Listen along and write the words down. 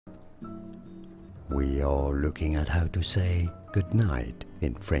we are looking at how to say good night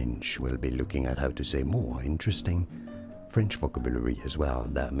in French. We'll be looking at how to say more interesting French vocabulary as well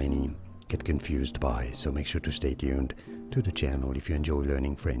that many get confused by, so make sure to stay tuned to the channel if you enjoy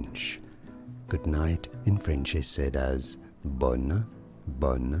learning French. Good night in French is said as bonne,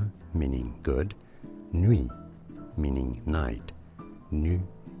 bonne meaning good, nuit meaning night, nuit,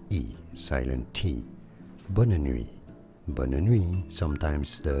 silent T, bonne nuit. Bonne nuit,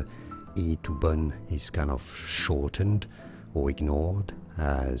 sometimes the E to bonne is kind of shortened or ignored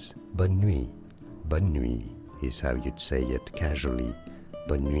as bonne nuit. Bonne nuit is how you'd say it casually.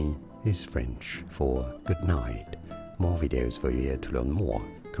 Bonne nuit is French for good night. More videos for you here to learn more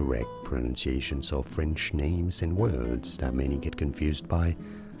correct pronunciations of French names and words that many get confused by.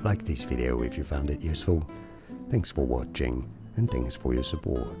 Like this video if you found it useful. Thanks for watching and thanks for your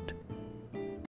support.